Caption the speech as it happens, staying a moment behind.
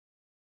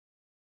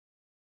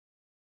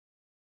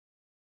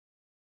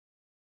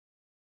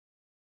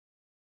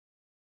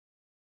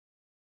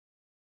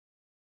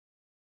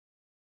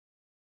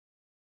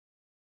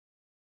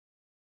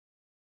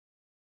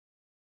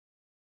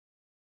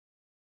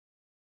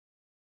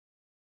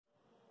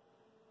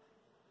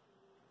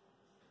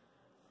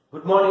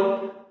Good morning.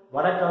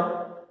 வணக்கம்.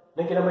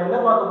 இன்னைக்கு நம்ம என்ன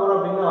பார்க்க போறோம்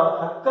அப்படினா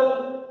HUCKEL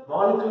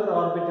molecular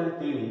orbital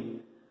theory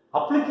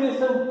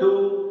application to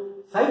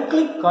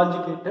cyclic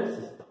conjugated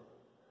system.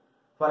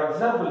 For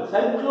example,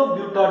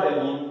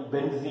 cyclobutadiene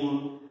benzene,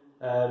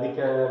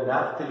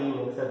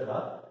 naphthalene, etc.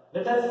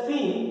 Let us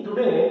see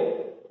today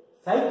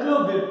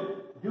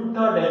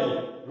cyclobutadiene.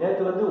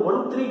 நேத்து வந்து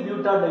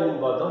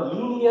 1,3-butadiene பார்த்தோம்,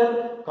 linear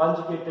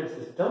conjugated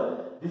system.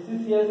 This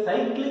is a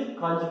cyclic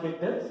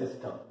conjugated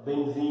system.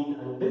 Benzene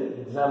and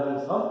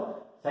examples of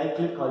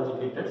cyclic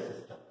conjugated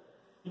system.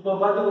 இப்போ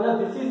பாத்தீங்கன்னா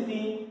this is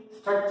the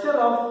structure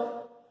of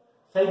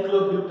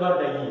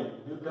cyclobutadiene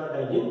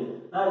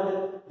and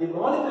the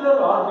molecular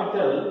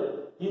orbital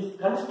is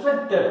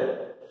constructed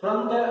from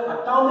the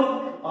atomic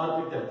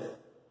orbitals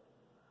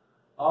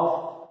of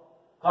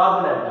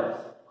carbon atoms.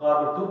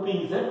 Carbon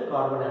 2pz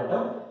carbon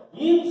atom.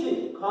 Each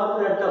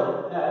carbon atom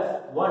has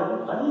one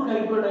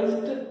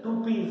unhybridized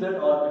 2pz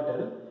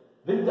orbital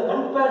with the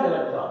unpaired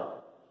electron.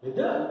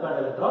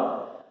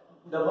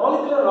 The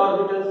molecular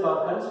orbitals are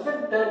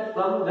constructed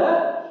from the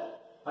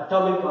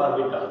atomic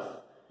orbitals.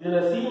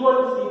 The C1,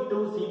 C2,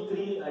 C3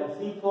 and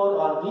C4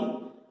 are the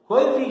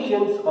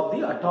coefficients of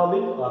the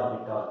atomic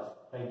orbitals.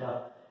 Right? Now,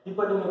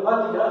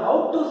 how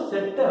to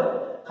set up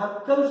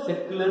HUCKEL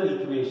secular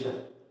equation?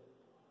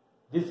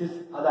 This is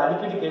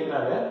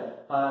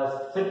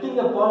setting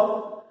up of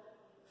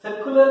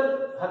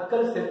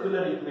HUCKEL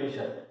secular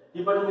equation.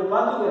 இப்போ நீங்க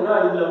பாத்தீங்கன்னா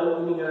இதுல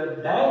நீங்க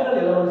diagonal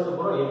elements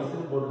கூட x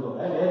ன்னு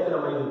போட்டுக்கோங்க. நேத்து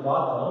நம்ம இது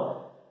பார்த்தோம்,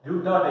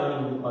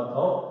 பியூட்டாடைன்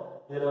பார்த்தோம்.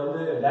 இதுல வந்து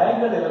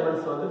டயகனல்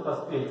எலிமெண்ட்ஸ் வந்து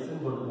ஃபர்ஸ்ட் x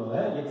ன்னு போட்டுக்கோங்க.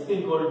 x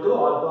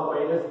alpha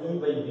minus e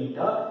by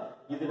beta.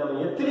 இது நம்ம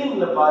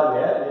எத்திலீன்ல பாருங்க.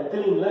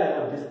 எத்திலீன்ல I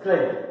have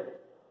described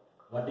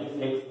what is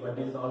x, what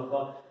is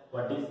alpha,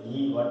 what is e,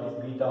 what is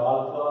beta.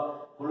 Alpha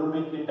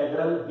Coulombic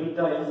integral,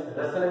 beta is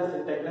resonance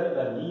integral,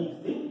 where e is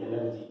the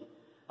energy.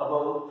 அப்போ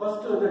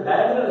first வந்து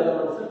diagonal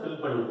elements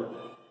fill பண்ணிடுவோம்.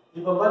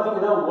 இப்போ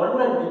பாத்தீங்கன்னா 1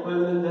 and இப்போ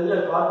இந்த இதுல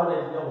carbon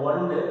எடுத்தா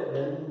 1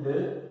 2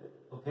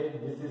 okay,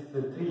 this is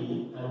the 3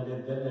 and then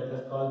let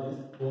us call this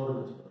 4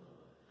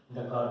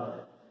 இந்த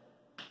கார்பன்.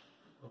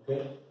 ஓகே,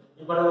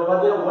 இப்போ நம்ம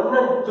பாத்தீங்கன்னா 1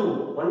 and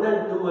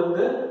 2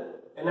 வந்து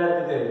என்ன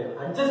இருக்குது,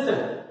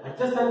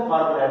 adjacent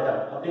கார்பன்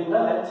ஆட்டம். அப்படினா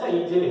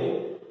HIJ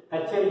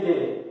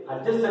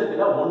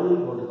adjacentனா 1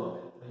 ன்னு போட்டுக்கோங்க.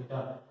 ரைட்டா?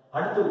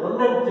 அடுத்து 1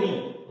 and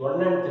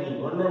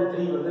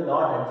 3 வந்து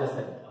not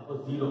adjacent, அப்போ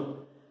 0.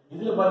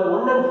 இதுல பாருங்க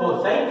 1 and 4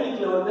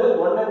 சைக்கிள்ல வந்து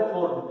 1 and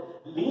 4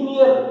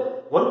 லீனியர்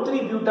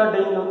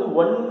 1,3-butadiene வந்து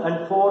 1 and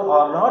 4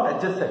 are not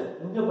adjacent.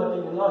 இங்க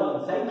பாத்தீங்கன்னா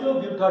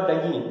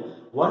cyclobutadiene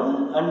 1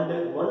 and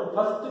 1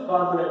 first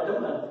carbon atom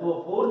and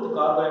 4th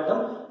carbon atom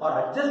are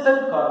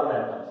adjacent carbon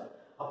atoms.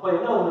 அப்ப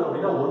என்ன வரும்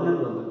அப்படினா 1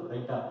 ன்னு வரும்.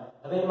 ரைட்டா?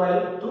 அதே மாதிரி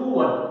 2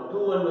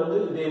 1 வந்து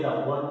இதேதான்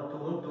 1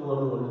 2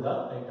 1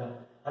 தான். ரைட்டா?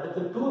 அடுத்து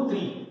 2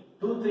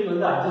 3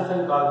 வந்து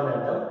adjacent carbon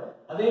atom.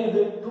 அதே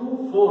இது 2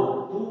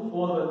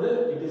 4 வந்து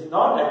it is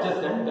not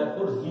adjacent,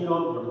 therefore 0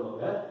 ன்னு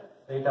போடுவாங்க.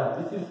 ரைட்டா?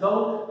 This is how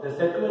the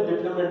secular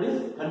determinant is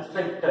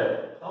constructed.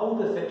 How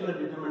the secular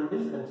determinant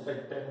is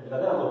constructed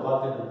ன்றத நம்ம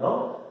பார்த்துட்டு இருக்கோம்.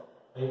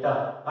 ரைட்டா?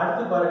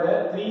 அடுத்து பாருங்க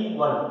 3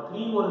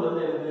 1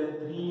 வந்து என்னது,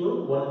 3 யும்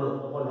 1 ம்,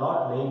 அப்போ not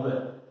neighbor,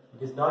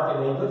 it is not a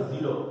neighbor,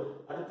 0.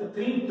 அடுத்து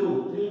 3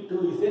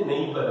 2 is a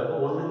neighbor, அப்போ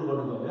 1 ன்னு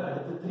போடுவாங்க.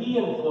 அடுத்து 3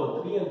 and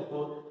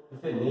 4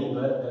 is a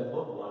neighbor,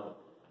 therefore 1.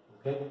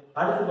 Okay,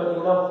 அடுத்து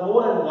பாத்தீங்கன்னா 4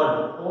 and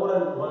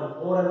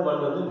 1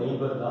 வந்து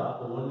நெய்பர் தான்,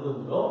 அப்ப 1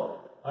 வந்துரும்.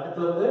 அடுத்து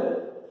வந்து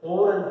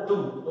 4 and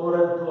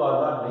 2 are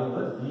not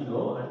neighbor,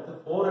 0. அடுத்து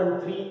 4 and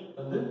 3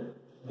 வந்து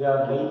they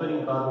are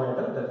neighboring carbon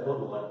atom, therefore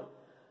 1.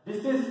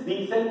 This is the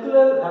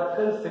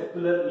HUCKEL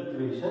secular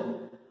equation.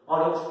 On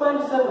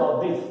expansion of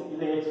this,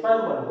 இதை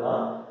expand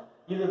பண்ணலாம்.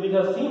 இது we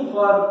have seen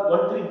for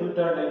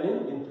 1,3-butadiene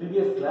in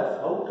previous class.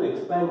 How to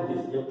expand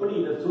this, எப்படி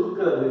இதை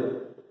சுருக்குறது.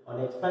 On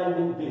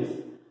expanding this,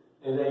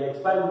 இதை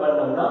expand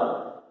பண்ணோம்னா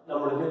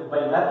நமக்கு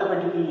by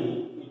mathematically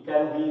it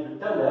can be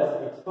written as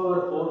x power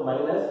 4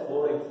 minus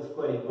 4x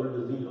square equal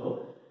to 0.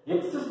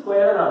 x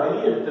square நான்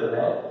வெளியே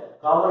எடுத்துறேன்,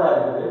 காமனா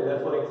இருக்குது,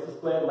 therefore x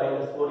square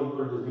minus 4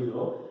 equal to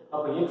 0.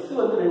 அப்ப x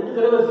வந்து ரெண்டு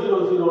தடவை 0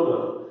 0 ன்னு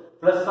வரும்,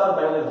 plus or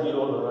minus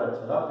 0 ன்னு வரும்.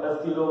 ஆக்சுவலா plus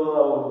 0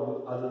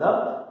 அதுதான்,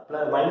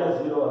 minus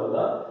 0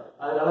 அதுதான்.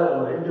 அதனால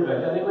நம்ம ரெண்டு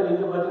வேல்யூ. அதே மாதிரி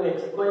இங்க பாத்தீங்கன்னா x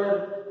square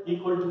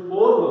equal to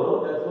 4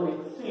 வரும், therefore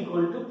x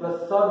equal to plus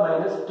or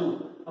minus 2.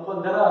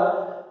 அப்ப there are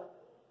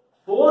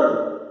 4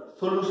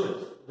 solutions.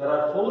 There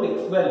are 4 x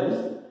values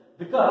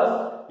because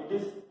it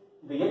is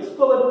the x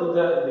power to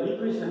the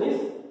equation is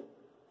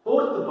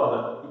 4th power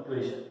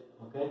equation.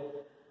 Okay.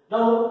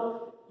 Now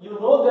we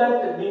know that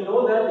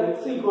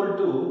x equal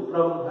to,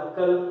 from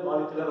HUCKEL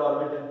molecular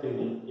orbital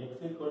theory, x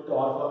equal to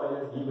alpha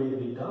minus e by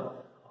beta.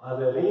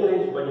 அதை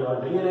rearrange பண்ணி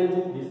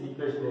rearranging this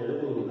equation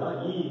எழுதுனீங்கன்னா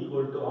e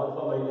equal to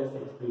alpha minus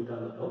x beta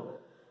வரும்.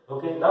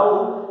 Okay. Now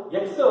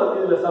x வந்து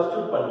இதுல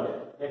substitute பண்ணுங்க.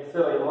 x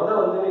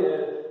முதல்ல வந்து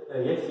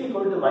x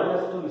equal to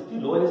minus 2 is the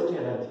lowest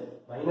energy.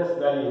 Minus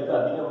value எது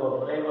அதிகமா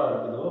குறைவா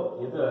இருக்குதோ,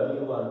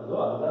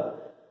 அதுதான்.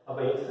 அப்ப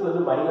x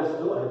வந்து minus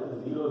 2, அடுத்து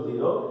 0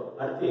 0,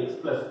 அடுத்து x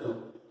plus 2.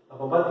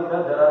 அப்ப பாத்தீங்கன்னா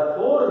there are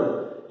 4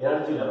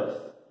 energy levels.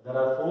 there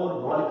are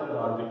 4 molecular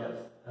orbitals.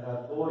 There are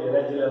 4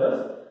 energy levels.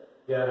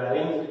 They are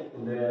arranged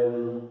in the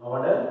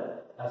order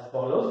as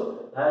follows,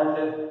 and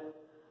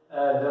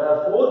there are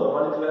 4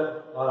 molecular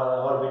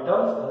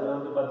orbitals.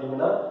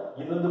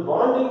 This is the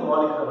bonding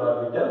molecular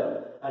orbital,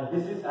 and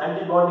this is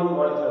anti-bonding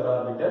molecular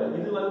orbital.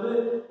 This is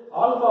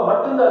alpha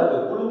mattumda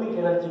irukku, Coulombic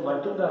energy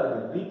mattumda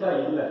irukku, beta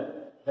illa.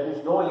 There is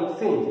no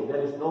exchange,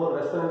 there is no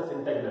resonance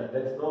integral,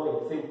 there is no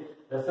exchange,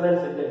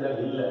 resonance integral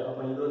illa.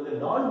 Appo idu is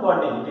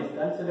non-bonding. It is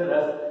considered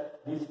as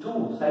these two,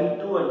 psi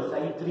 2 and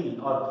psi 3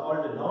 are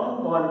called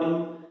non-bonding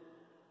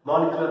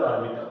molecular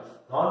orbitals.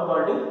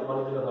 Non-bonding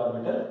molecular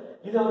orbital.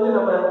 This is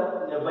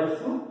by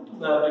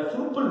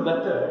simple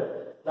method,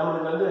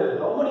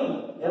 how many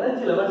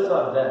energy levels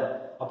are there?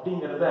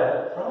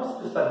 Frost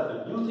circle.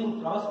 Using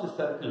Frost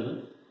circle,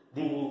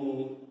 the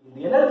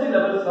energy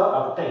levels are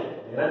obtained.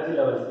 The energy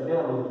levels,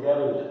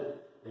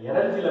 the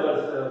energy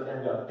levels can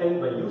be obtained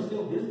by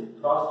using this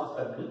Frost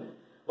circle.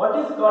 What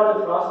is called a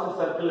Frost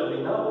circle? A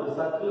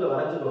circle,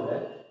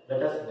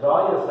 let us draw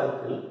a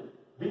circle.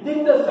 Within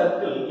the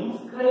circle,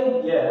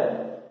 inscribe a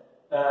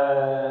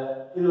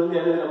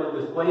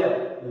square.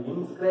 You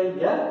inscribe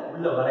a,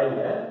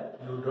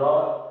 you draw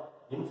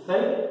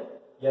inside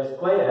a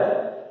square,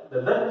 the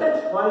vertex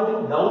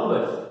pointing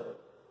downwards.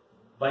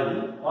 By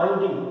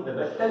pointing the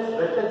vertex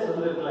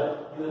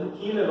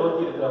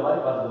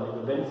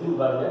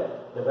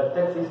the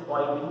vertex is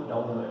pointing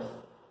downwards.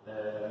 The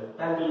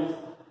rectangle is,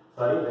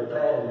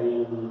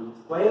 the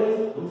square is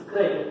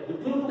inscribed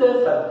within the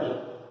circle.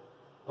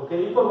 Okay,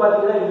 now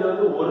this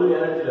is one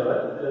energy level,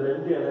 this is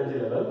two energy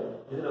level,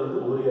 this is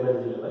one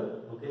energy level.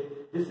 Okay,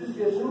 this is a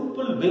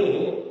simple way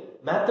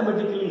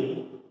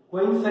mathematically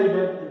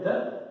coincided with the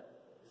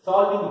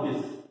solving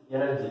this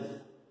energies.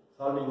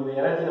 Solving the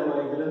energy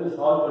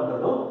solve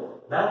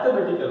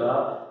mathematically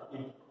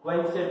it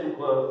coincides.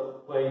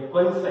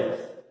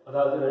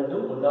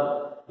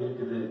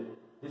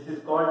 This is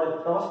called the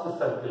Frost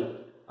circle.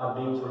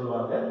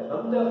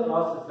 From the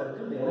Frost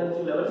circle, the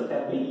energy levels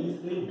can be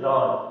easily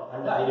drawn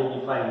and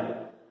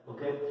identified.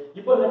 Okay.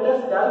 Now let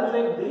us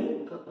calculate the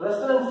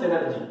resonance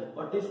energy.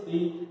 What is the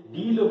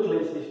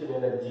delocalization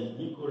energy?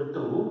 Equal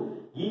to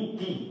ET,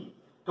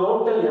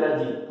 total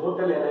energy.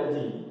 Total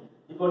energy.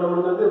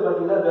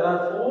 There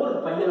are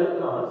 4 pi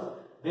electrons.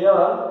 They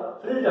are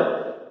filled up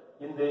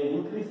in the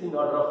increasing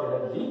order of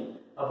energy.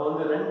 Upon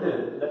the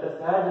let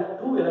us add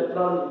 2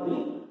 electrons in the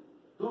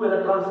 2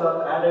 electrons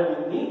are added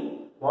in the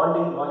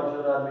bonding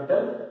molecular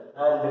orbital,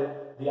 and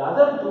the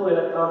other 2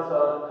 electrons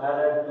are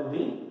added to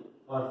the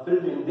or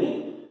filled in the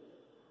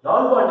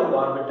non-bonding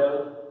orbital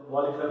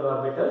molecular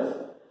orbitals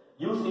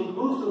using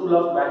Hooke's rule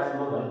of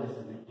maximum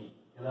multiplicity.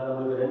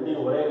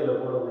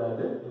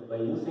 By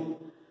using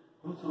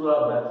Hooke's rule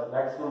of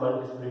maximum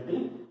multiplicity,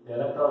 the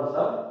electrons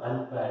are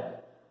unpaired.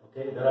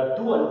 Okay, there are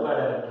 2 unpaired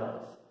electrons.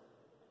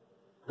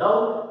 Now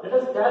let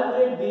us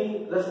calculate the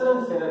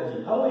resonance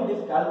energy. How it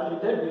is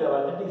calculated? We have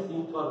already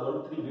seen for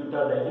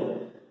 1,3-butadiene.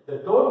 The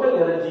total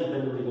energy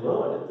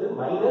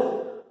minus.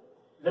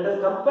 Let us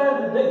compare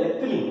with the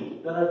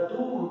ethylene. There are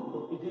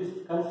 2. It is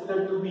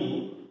considered to be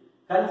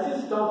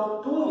consist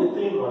of 2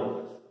 ethylene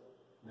molecules.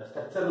 The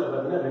structure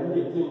level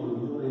is 2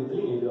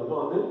 ethylene.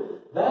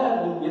 Where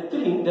in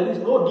ethylene there is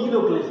no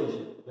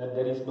delocalization. Where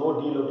there is no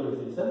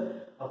delocalization.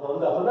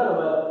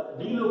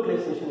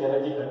 Delocalization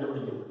energy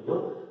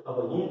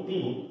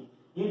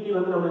ET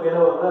வந்து நமக்கு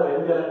என்ன வரும்னா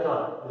 2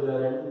 electron. இதுல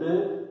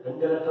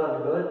 2 electron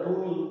இருக்குறது 2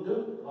 into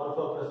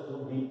alpha plus 2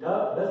 beta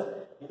plus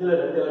இதுல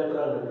 2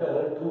 electron இருக்கு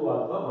அதனால 2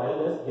 alpha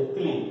minus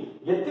ethylene.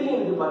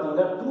 ethylene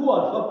பாத்தீங்கன்னா 2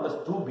 alpha plus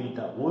 2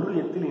 beta. ஒரு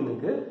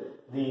எத்திலீனுக்கு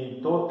the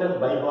total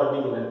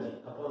bonding energy.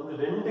 அப்ப வந்து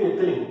 2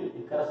 ethylene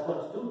it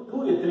corresponds to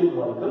 2 ethylene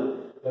molecule.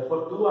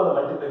 Therefore 2 ஆல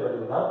மல்டிப்ளை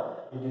பண்ணீங்கன்னா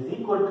it is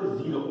equal to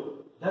 0.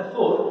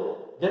 Therefore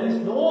there is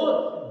no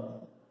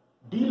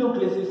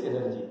delocalization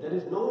energy. There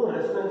is no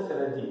resonance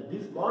energy.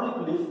 This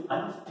molecule is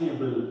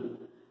unstable.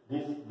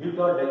 This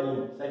butadiene,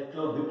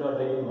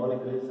 cyclobutadiene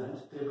molecule is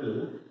unstable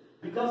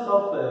because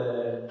of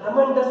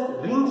tremendous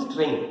ring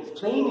strain.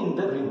 Strain in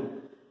the ring.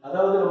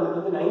 அதாவது நமக்கு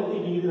வந்து 90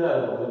 degree தான்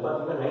இருக்கும். இது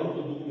பாத்தீங்கன்னா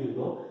 90 degree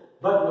இருக்கும்.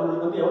 But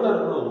நமக்கு வந்து எவ்வளவு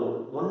இருக்கணும்?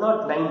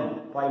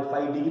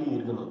 109.5 டிகிரி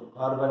இருக்கணும்.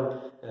 கார்பன்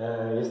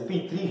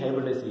sp3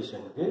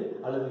 ஹைபிரிடைசேஷனுக்கு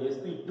அல்லது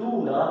sp2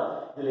 னா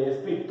இதுல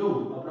sp2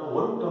 அப்புறம்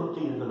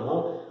 120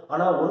 இருக்கணும்.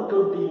 ஆனா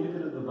 120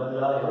 இருக்கிறதுக்கு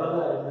பதிலா எவ்வளவு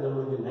இருக்கு?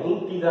 நமக்கு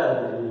 90 தான்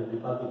இருக்கு. இப்படி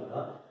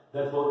பாத்தீங்கன்னா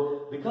therefore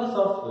because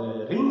of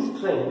ring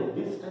strain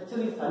this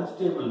structure is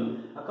unstable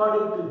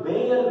according to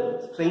Bayer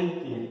strain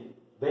theory.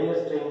 Bayer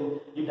strain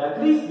it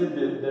agrees with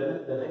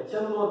the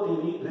HMO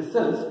theory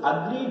results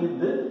agree with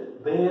the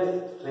Bayer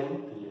strain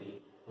theory.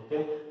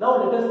 Okay, now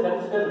let us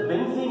consider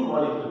benzene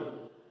molecule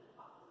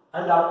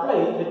and apply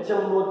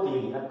HMO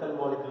theory, HUCKEL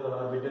molecular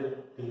orbital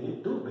theory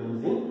to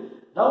benzene.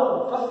 Now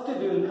first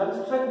we will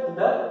construct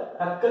the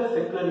HUCKEL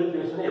secular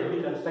equation. எப்படி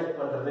construct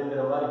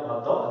பண்றதுங்கற மாதிரி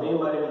பார்த்தோம். அதே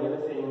மாதிரி நீங்க என்ன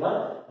செய்யணும்னா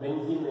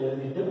benzene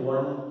எழுதிட்டு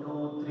 1 2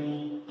 3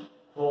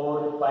 4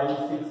 5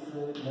 6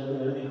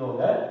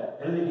 எழுதிக்கோங்க.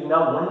 எழுதிட்டீங்கன்னா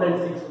 1 and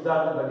 6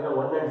 உதாரணத்துக்கு பாத்தீங்கன்னா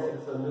 1 and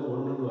 6 வந்து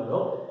 1 ன்னு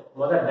வரும்.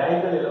 முதல்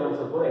diagonal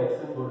elements பூரா x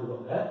ன்னு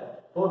போட்டுக்கோங்க.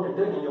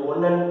 போட்டுட்டு நீங்க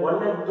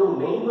 1 and 2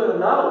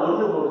 நெய்பர்னா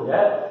 1 போடுங்க.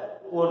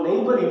 ஒரு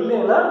நெய்பர்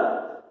இல்லைன்னா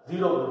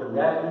 0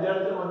 போட்டுருங்க. இந்த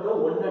இடத்துல மட்டும்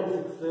 1 and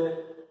 6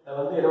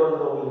 வந்து என்ன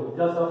வந்துரும்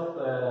because of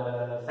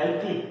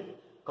cyclic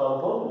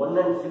compound 1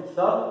 and 6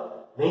 are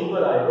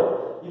neighbor ஆயிடும்.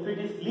 If it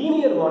is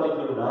linear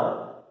molecule னா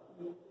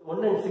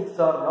 1 and 6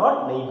 are not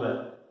neighbor.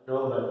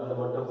 remember அத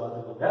மட்டும்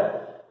பாத்துக்கோங்க.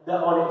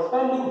 on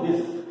expanding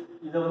this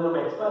இத வந்து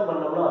நம்ம expand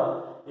பண்ணோம்னா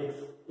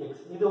x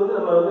இது வந்து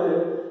நம்ம வந்து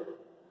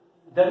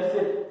there is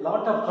a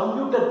lot of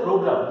computer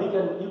program.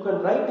 You can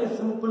write a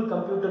simple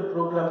computer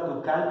program to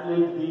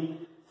calculate the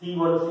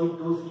C1,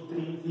 C2, C3,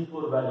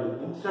 C4 value.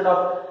 Instead of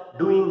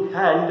doing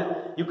hand,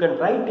 you can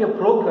write a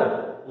program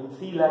in C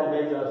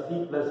language or C++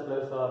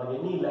 or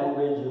any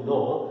language you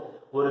know.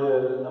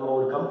 நம்ம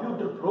ஒரு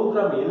computer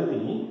program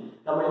எழுதி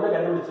நம்ம என்ன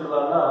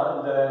கண்டுபிடிச்சிடலாம்னா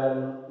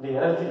இந்த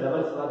energy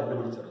levels தான்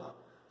கண்டுபிடிச்சிடலாம்.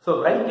 So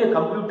write a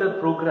computer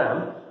program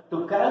to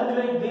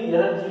calculate the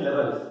energy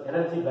levels,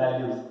 energy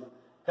values,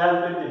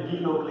 calculate the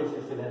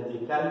delocalization energy,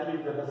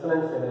 calculate the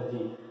resonance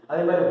energy.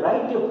 அதே மாதிரி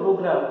write a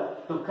program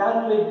to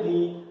calculate the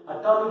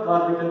atomic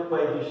orbital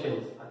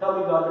coefficients.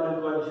 Atomic orbital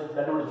coefficients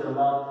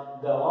கண்டுபிடிச்சோம்னா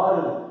இந்த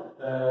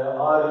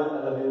 6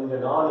 அல்லது இந்த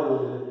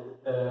 4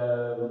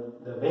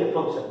 the wave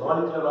function,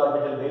 molecular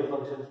orbital wave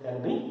functions can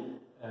be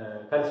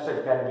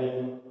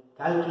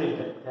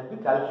calculated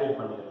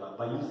பண்ணிடலாம்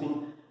by using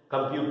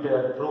computer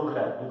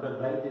program. You can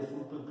write a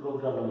simple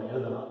program நம்ம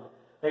எழுதலாம்.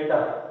 ரைட்டா?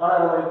 ஆனா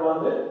நம்ம இப்போ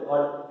வந்து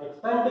on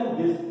expanding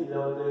this இத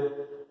வந்து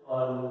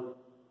on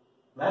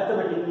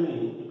mathematically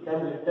it can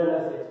be written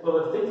as x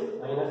power 6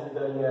 minus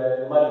இந்த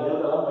மாதிரி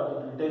எழுதலாம், but it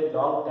will take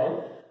long time.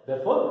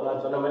 Therefore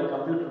நான் சொன்ன மாதிரி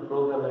கம்ப்யூட்டர்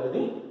ப்ரோக்ராம்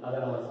எழுதி அதை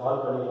நம்ம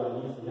சால்வ் பண்ணிடலாம்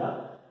ஈஸியா.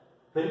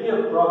 பெரிய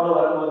ப்ராப்ளம்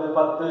வரும்போது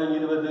 10,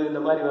 20 இந்த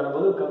மாதிரி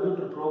வரும்போது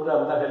கம்ப்யூட்டர்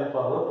ப்ரோக்ராம் தான் ஹெல்ப்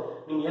ஆகும்.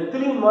 நீங்க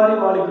எத்திலீன் மாதிரி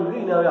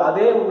மாலிகுலுக்கு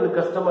அதே உங்களுக்கு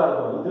கஷ்டமா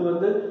இருக்கும். இது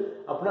வந்து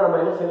அப்படின்னா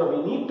நம்ம என்ன செய்யணும், we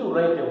need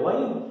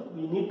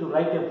to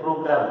write a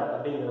program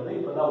அப்படிங்கிறது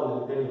இப்பதான்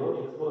உங்களுக்கு தெரியும்.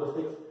 x power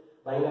 6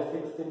 minus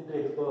 6 into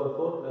x power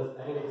 4 plus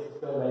 9x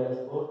square minus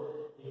 4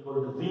 equal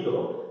to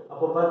 0.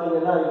 அப்போ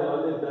பாத்தீங்கன்னா இது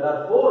வந்து there are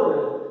 4,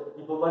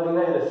 இப்போ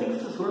பாத்தீங்கன்னா இதுல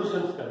 6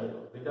 சொல்யூஷன்ஸ்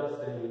கிடைக்கும் because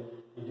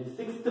it is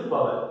 6th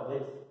power.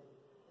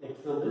 x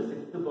வந்து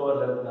 6th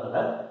பவர்ல இருக்கனால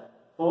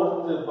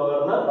 4th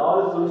பவர்னா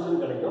 4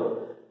 சொல்யூஷன் கிடைக்கும்.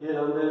 இதுல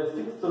வந்து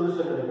 6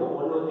 சொல்யூஷன் கிடைக்கும்.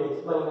 ஒன்னு வந்து x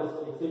minus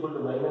x equal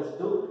to minus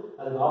 2,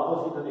 அதுக்கு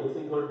ஆப்போசிட் வந்து x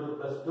equal to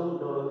plus 2,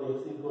 இன்னொரு வந்து x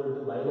equal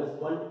to minus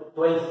 1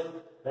 twice,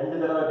 ரெண்டு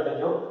தடவை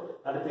கிடைக்கும்.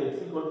 அடுத்து x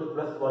equal to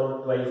plus 1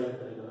 twice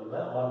கிடைக்கும். நம்ம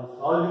on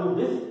solving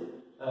this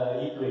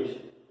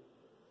equation,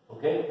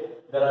 okay,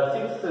 there are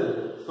 6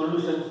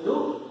 solutions to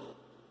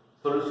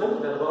solutions.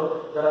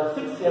 There are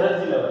 6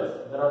 energy levels.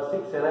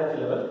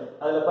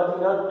 அதுல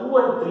பாத்தீங்கன்னா 2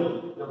 and 3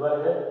 இங்க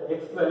பாருங்க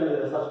x வேல்யூ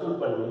இத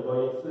சப்ஸ்டிட்யூட் பண்ணுங்க. இப்போ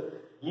x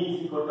e is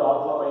equal to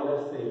alpha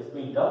minus x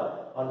beta.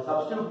 On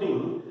substituting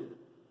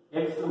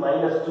x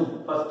minus 2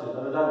 first,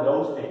 அதுதான்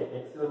ground state.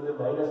 x வந்து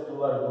minus 2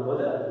 ஆ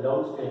இருக்கும்போது அது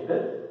ground state.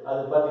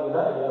 அது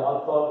பாத்தீங்கன்னா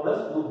alpha plus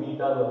 2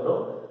 beta ன்னு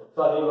வரும். சோ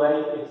அதே மாதிரி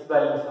x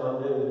values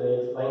வந்து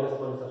x minus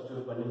 1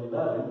 சப்ஸ்டிட்யூட்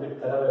பண்ணீங்கன்னா ரெண்டு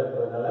தடவை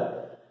இருக்குறதால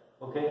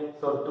okay,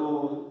 so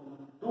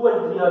 2 and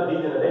 3 are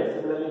degenerate.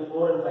 Similarly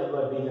 4 and 5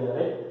 are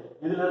degenerate.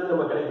 இதுல இருந்து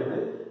நம்ம கிடைக்குது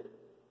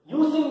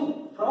using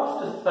Frost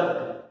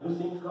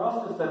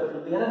circle.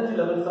 The energy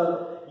levels are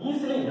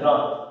easily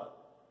drawn.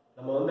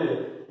 நம்ம வந்து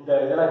இந்த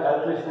இதெல்லாம்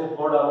கால்குலேஷன்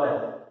போடாம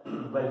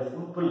by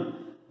simple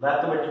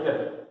mathematical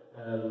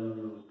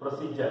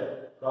procedure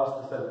Frost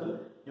circle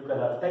you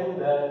can obtain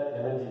the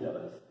energy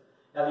levels.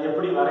 அது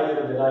எப்படி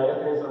வரையறது, நான்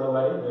ஏற்கனவே சொன்ன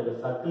மாதிரி the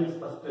circle is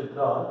first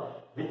drawn.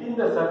 Within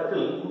the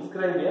circle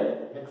inscribe a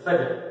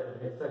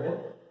hexagon.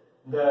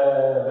 The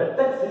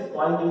vertex is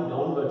pointing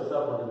downwards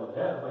ஆ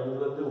போட்டுருவாங்க. அப்ப இது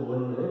வந்து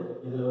 1,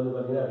 இதுல வந்து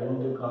பாத்தீங்கன்னா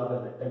 2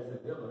 கார்னர் வெர்டெக்ஸ்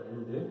இருக்கு. அப்ப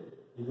 2,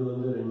 இது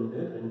வந்து 2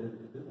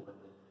 இருக்குது 1.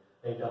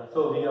 ரைட்டா? So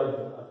we have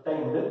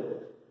obtained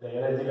the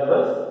energy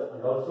levels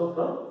and also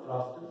from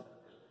Frost circle.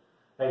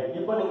 Right.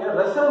 இப்போ நீங்க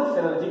resonance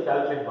energy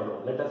calculate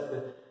பண்ணுவோம். Let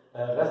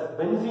us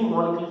benzene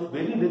molecule is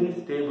very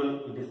stable.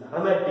 It is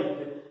aromatic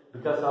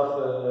because of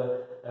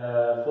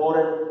 4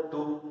 and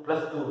 2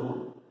 plus 2 rule.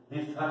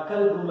 This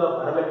HUCKEL rule of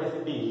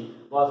aromaticity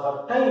was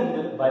obtained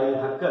by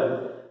HUCKEL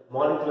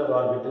molecular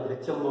orbital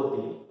HMO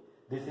theory.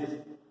 This is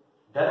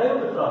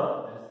derived from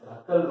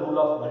HUCKEL rule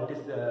of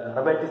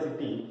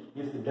aromaticity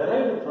is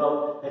derived from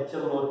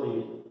HMO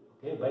theory,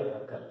 okay, by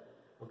HUCKEL.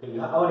 Okay,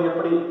 அவர்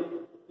எப்படி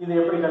இது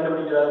எப்படி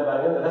கண்டுபிடிக்கிறாரு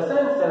பாருங்க. The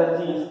resonance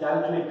energy is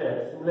calculated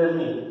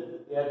similarly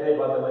ஏற்கனவே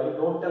பார்த்த மாதிரி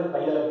total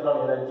pi electron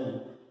energy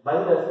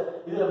minus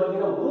இதுல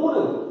பாத்தீங்கன்னா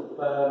மூணு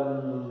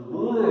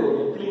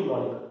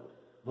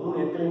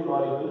ethylene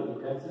molecule it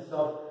consists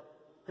of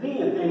 3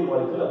 ethylene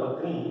molecule. அப்ப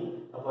 3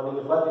 அப்ப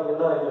நீங்க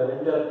பாத்தீங்கன்னா இந்த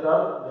 2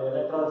 electron, the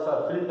electrons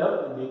are filled up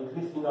in the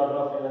increasing order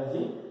of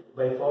energy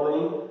by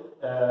following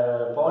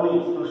Pauli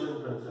exclusion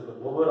principle.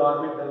 ஒவ்வொரு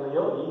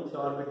ஆர்பிட்டல்லையும் each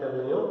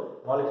orbitalலையும்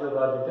molecular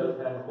orbital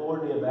can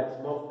hold a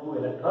maximum of 2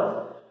 electrons.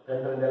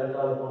 ரெண்டு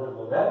electron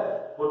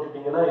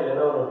போட்டுட்டீங்கன்னா இது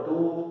என்ன வரும்,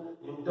 2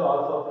 into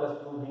alpha plus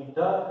 2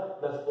 beta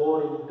plus 4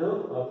 into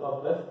alpha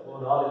plus 4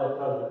 4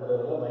 electron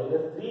இருக்கிறதுனால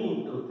minus 3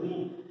 into 3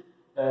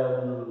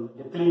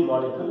 ethylene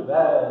molecule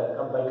where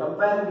by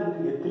comparing it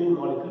to ethylene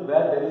molecule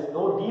where there is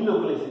no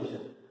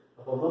delocalization.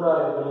 So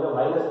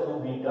minus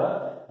 2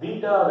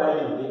 beta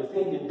value, the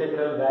exchange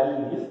integral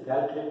value is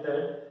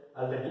calculated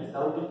already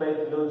 75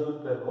 kilojoule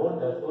per mole.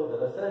 Therefore the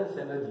resonance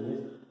energy is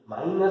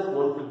minus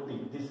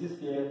 150. This is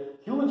a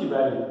huge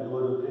value, a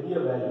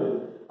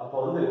value.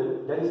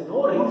 There is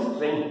no ring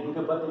strain. In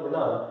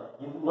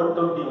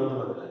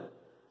 120.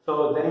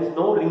 So there is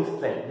no ring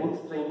strain. Ring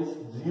strain is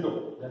 0.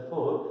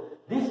 Therefore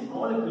this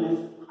molecule is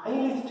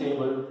highly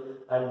stable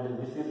and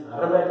this is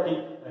aromatic,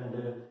 and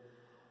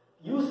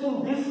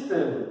using this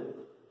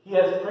he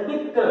has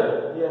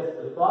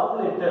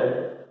formulated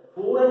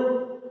 4n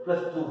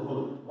plus 2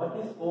 rule. What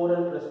is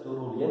 4n plus 2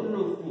 rule? N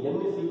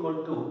is equal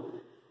to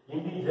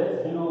integer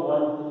 0,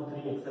 1, 2,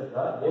 3 etc.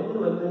 N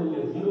வந்து நீங்க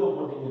 0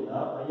 போட்டீங்கன்னா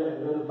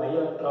pi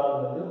electron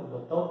வந்து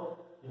மொத்தம்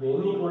இது n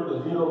equal to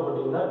 0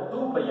 போட்டீங்கன்னா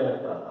 2 pi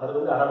electron. அது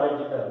வந்து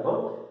aromatic-ஆ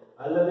இருக்கும்.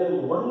 அல்லது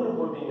 1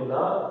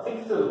 போட்டீங்கன்னா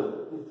 6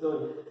 so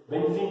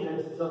benzene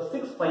consists of 6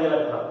 pi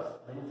electrons.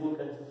 Benzene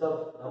consists of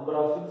number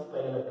of 6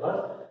 pi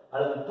electrons.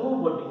 அல்லது 2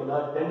 போட்டீங்கன்னா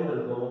 10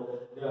 இருக்கும்.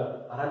 They are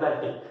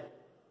aromatic.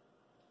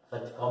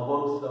 Such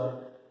compounds are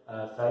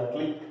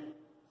cyclic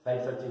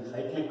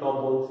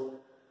compounds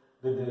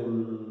with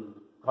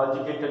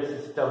conjugated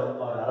system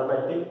or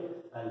aromatic,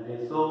 and they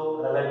show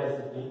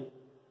aromaticity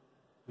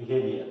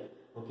behavior.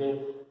 Okay,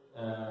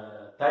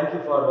 thank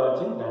you for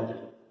watching. Nandri.